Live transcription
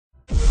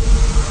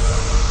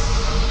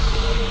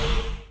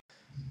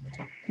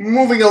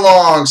Moving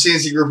along,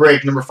 CNC group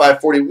break number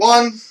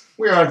 541.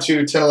 We're on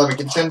to 10-11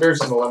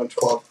 contenders and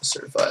 11-12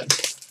 certified.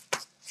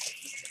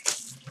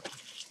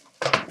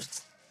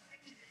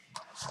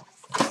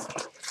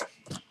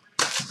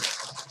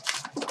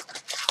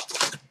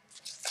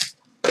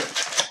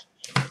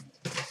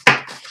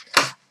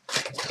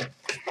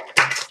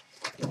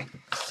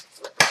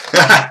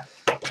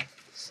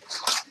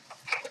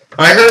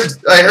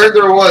 I heard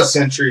there was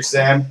Century,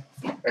 Sam.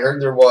 I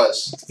heard there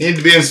was. Need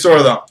to be in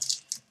store though.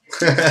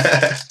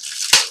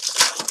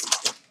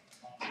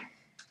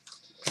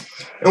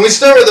 And we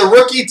start with a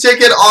rookie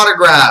ticket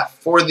autograph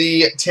for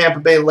the Tampa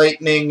Bay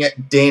Lightning,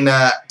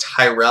 Dana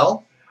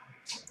Tyrell.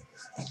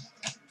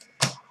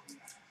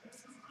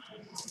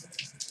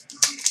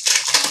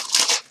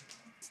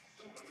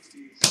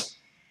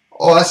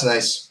 Oh, that's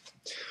nice.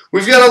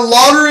 We've got a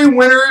lottery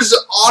winner's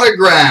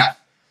autograph,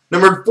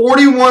 numbered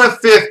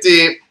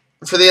 41/50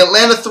 for the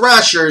Atlanta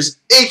Thrashers,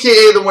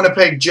 a.k.a. the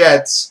Winnipeg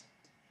Jets,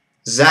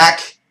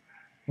 Zach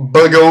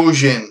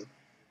Bogosian.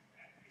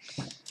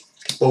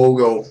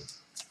 Bogo.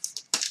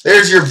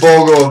 There's your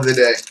BOGO of the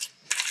day.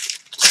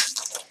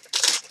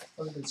 That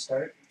was a good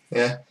start.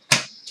 Yeah.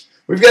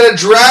 We've got a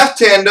draft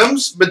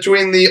tandems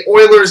between the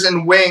Oilers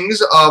and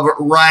Wings of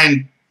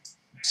Ryan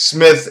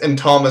Smith and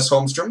Thomas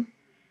Holmstrom.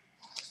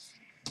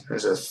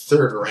 There's a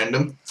third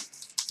random.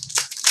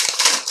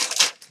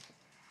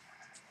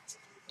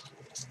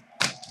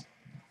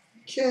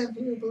 Can't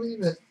you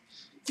believe it?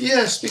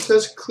 Yes,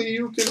 because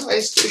Kliuk and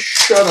Ice to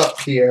shut up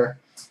here.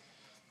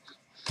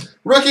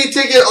 Rookie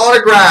ticket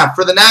autograph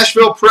for the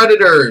Nashville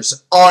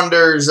Predators,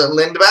 Anders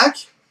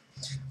Lindback.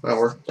 Well,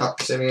 we're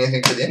not saving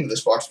anything for the end of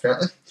this box,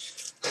 apparently.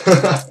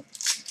 Not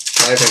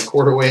even a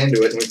quarter way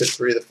into it, and we picked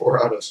 3 of the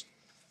 4 autos.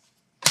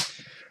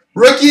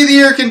 Rookie of the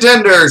Year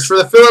contenders for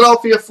the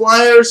Philadelphia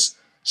Flyers,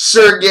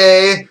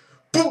 Sergei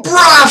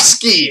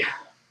Bobrovsky.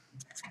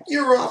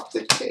 You're off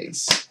the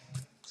case.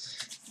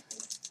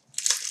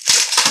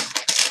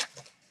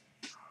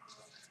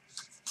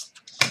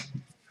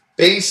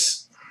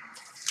 Base.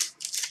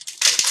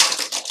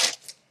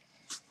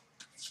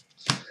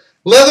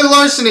 Leather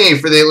Larceny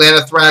for the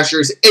Atlanta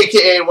Thrashers,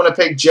 a.k.a.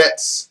 Winnipeg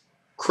Jets,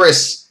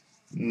 Chris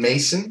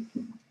Mason.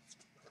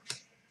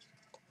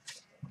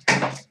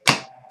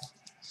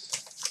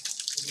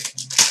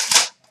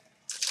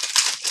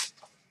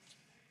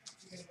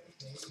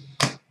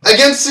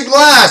 Against the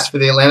Glass for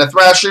the Atlanta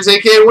Thrashers,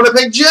 a.k.a.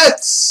 Winnipeg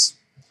Jets,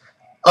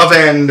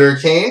 Evander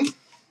Kane.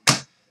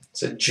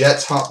 It's a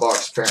Jets hot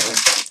box, apparently.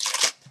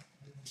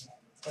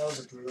 That was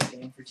a brutal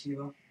game for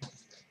TiVo.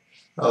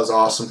 That was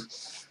awesome.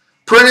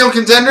 Perennial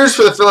contenders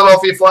for the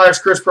Philadelphia Flyers,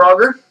 Chris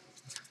Pronger.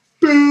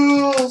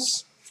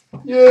 Bills.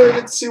 Yeah, I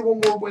get to see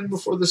one more win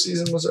before the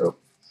season was out.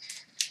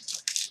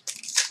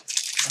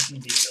 How can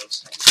you be a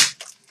Bills fan?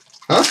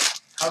 Huh?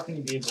 How can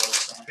you be a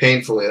Bills fan?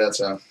 Painfully,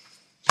 that's how.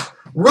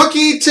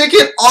 Rookie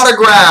ticket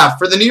autograph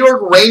for the New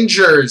York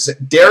Rangers,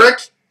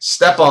 Derek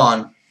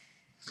Stepan.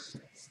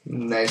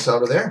 Nice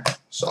out of there.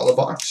 Solid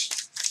box.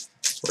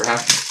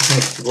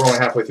 We're only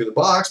halfway through the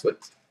box, but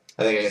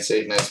I think I can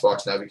say nice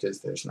box now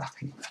because there's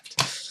nothing left.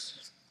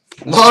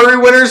 Lottery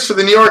winners for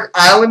the New York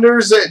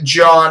Islanders,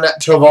 John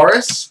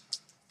Tavares.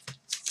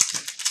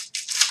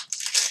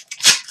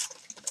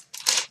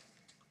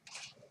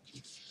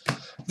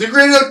 The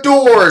Great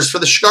Outdoors for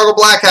the Chicago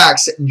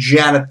Blackhawks,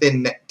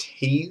 Jonathan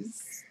Toews.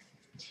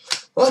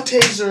 A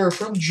taser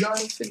from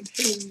Jonathan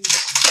Toews.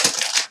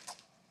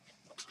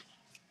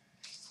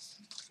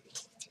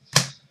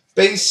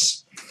 Base.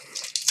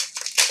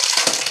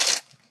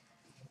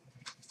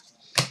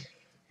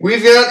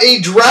 We've got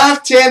a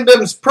draft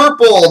tandems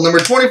purple, number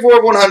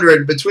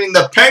 24/100, between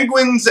the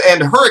Penguins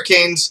and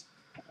Hurricanes,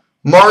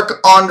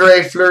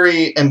 Marc-Andre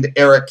Fleury and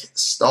Eric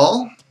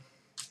Stahl.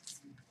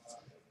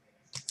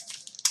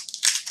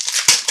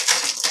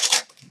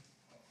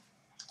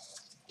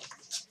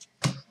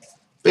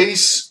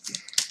 Base.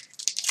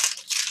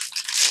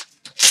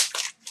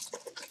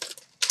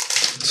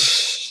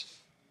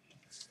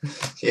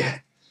 Yeah,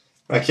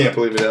 I can't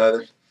believe it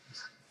either.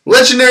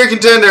 Legendary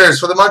contenders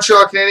for the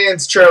Montreal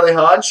Canadiens, Charlie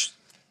Hodge.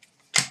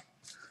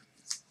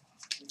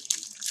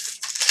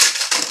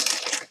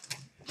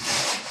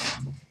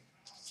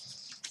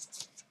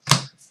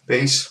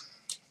 Base.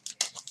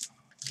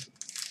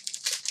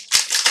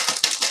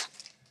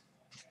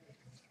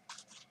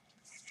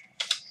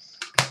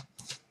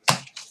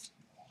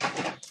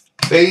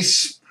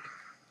 Base.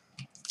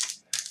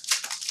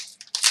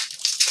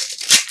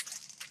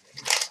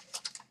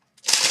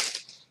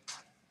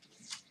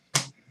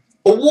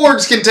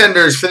 Awards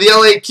contenders for the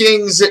LA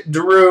Kings,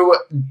 Drew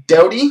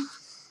Doughty.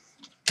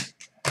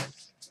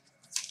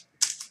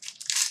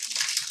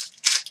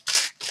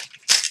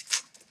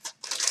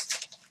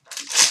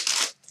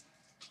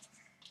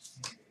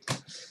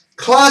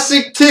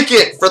 Classic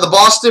ticket for the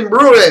Boston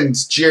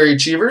Bruins, Jerry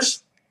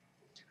Cheevers.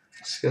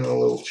 It's getting a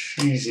little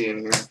cheesy in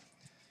here.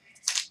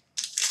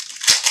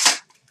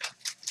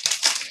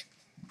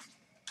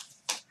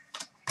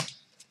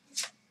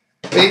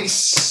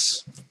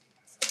 Base.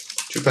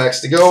 2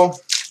 packs to go.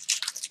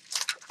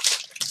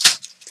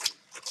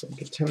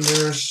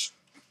 Contenders.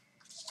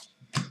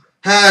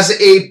 Has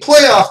a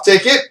playoff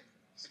ticket.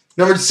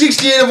 Numbered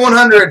 68 of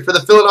 100 for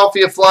the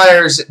Philadelphia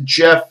Flyers,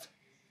 Jeff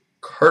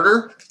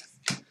Carter.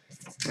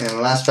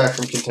 And last pack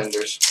from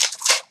Contenders.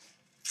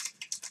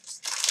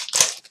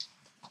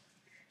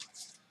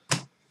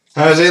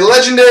 Has a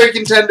legendary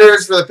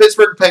Contenders for the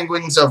Pittsburgh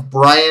Penguins of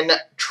Brian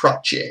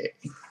Trottier.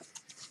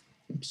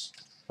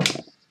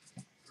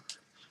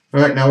 All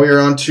right, now we are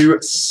on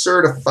to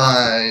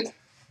certified.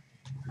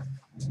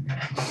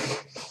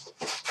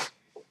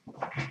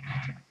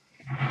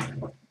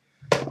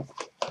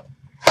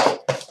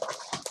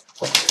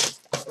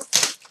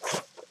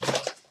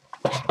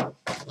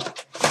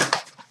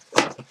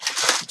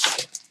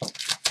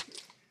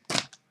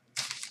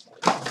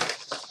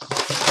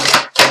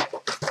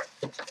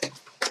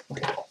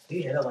 Do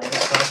you hit a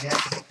Landeskog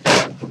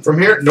yet? From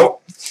here,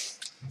 nope.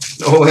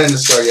 No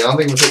Landeskog yet. I don't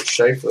think we hit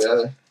Scheifele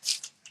either.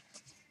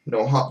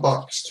 No hot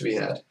box to be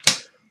had.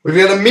 We've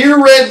got a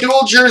mirror red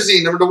dual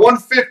jersey, number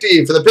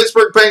 150 for the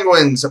Pittsburgh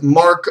Penguins,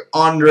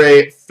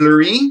 Marc-Andre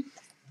Fleury.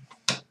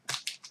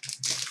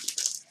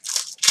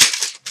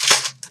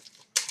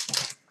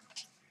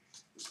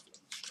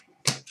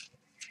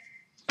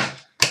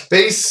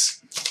 Base.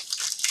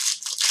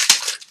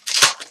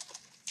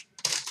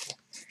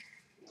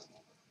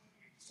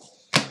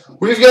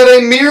 We've got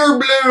a mirror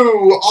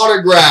blue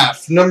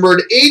autograph,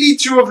 numbered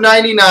 82 of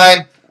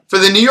 99 for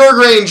the New York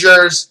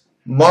Rangers,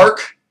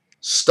 Mark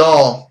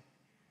Stahl.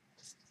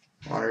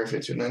 Autograph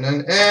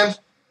 8299. And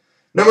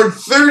numbered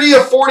 30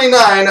 of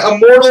 49,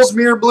 Immortals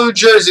mirror blue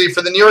jersey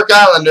for the New York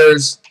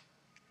Islanders,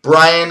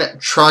 Brian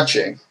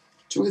Trottier.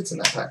 2 hits in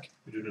that pack.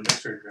 We do the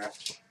mixer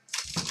draft.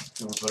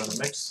 You want to put in the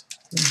mix?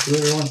 Do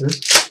whatever you want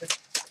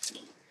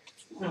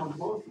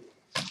to.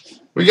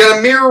 We got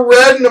a mirror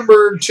red,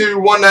 number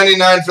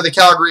 2/199 for the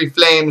Calgary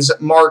Flames,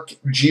 Mark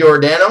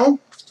Giordano.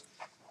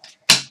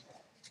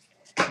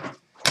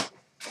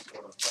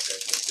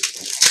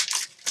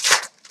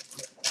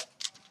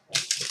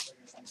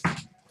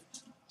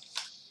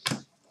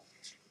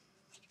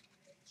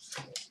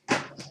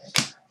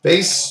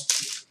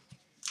 Base.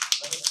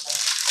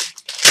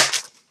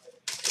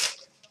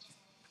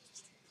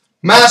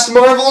 Masked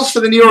Marvels for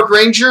the New York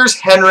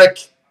Rangers,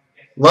 Henrik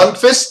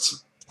Lundqvist.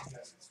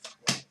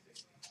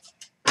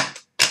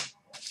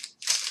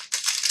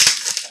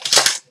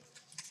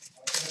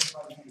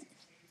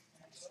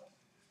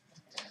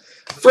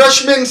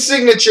 Freshman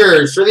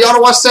signatures for the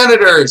Ottawa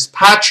Senators,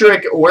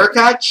 Patrick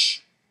Werkach.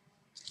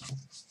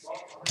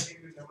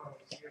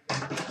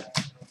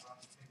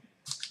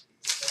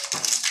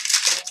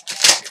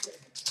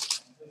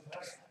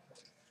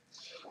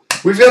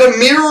 We've got a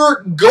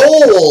mirror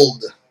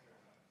gold.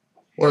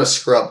 What a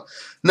scrub.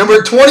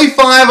 Number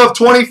 25 of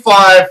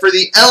 25 for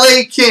the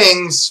LA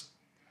Kings,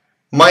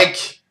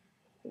 Mike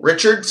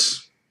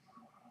Richards.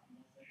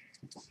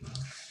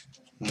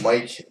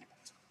 Mike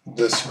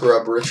the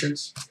Scrub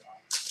Richards.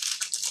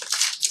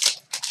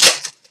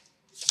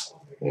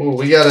 Oh,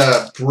 we got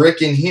a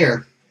brick in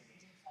here.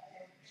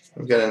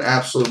 We've got an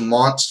absolute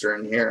monster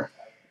in here.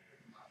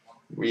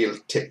 Real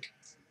tick.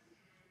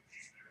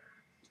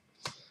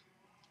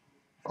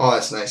 Oh,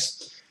 that's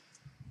nice.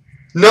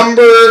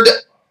 Numbered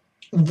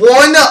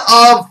 1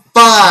 of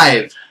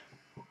 5.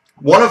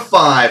 1 of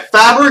 5.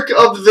 Fabric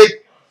of the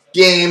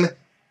game.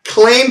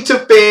 Claim to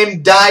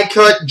fame die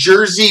cut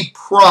jersey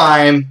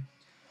prime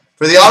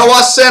for the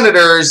Ottawa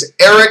Senators,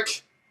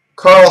 Erik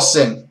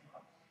Karlsson.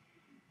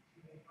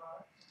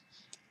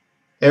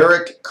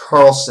 Erik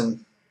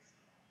Karlsson.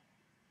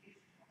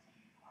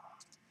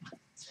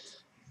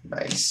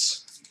 Nice.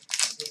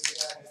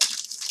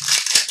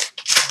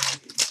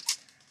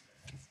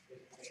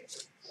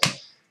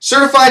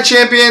 Certified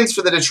champions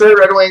for the Detroit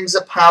Red Wings,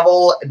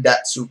 Pavel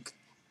Datsyuk.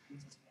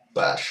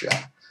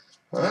 Basha.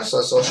 Alright, so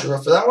that's all she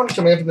wrote for that one.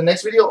 Coming up in the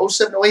next video,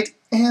 0708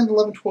 and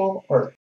 1112 art.